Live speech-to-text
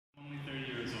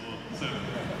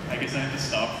guess I have to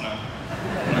stop now.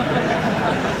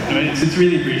 No, it's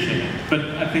really appreciated. But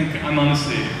I think I'm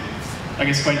honestly, I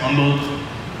guess, quite humbled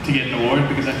to get an award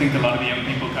because I think a lot of the young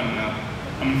people coming up,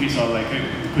 I mean, if you saw like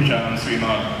Kuja on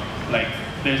Srimad, like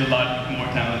there's a lot more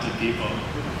talented people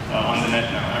on the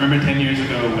net now. I remember 10 years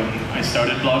ago when I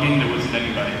started blogging, there wasn't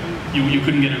anybody. You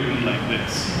couldn't get a room like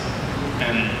this.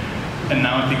 And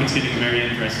now I think it's getting very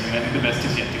interesting. I think the best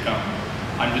is yet to come.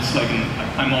 I'm just like,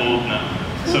 I'm old now.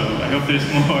 So I hope there's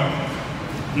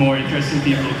more interesting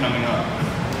people coming up.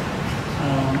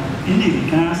 Indi,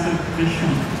 can I ask a question?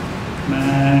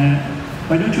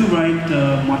 Why don't you write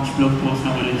much blog posts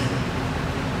nowadays?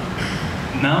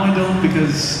 Now I don't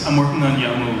because I'm working on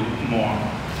Yamu more.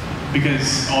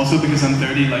 Because I'm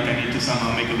 30, like I need to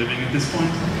somehow make a living at this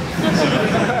point.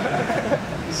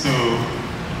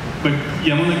 But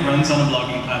Yamu like runs on a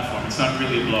blogging platform. It's not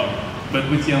really a blog. But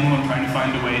with Yamu, I'm trying to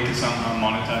find a way to somehow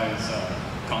monetize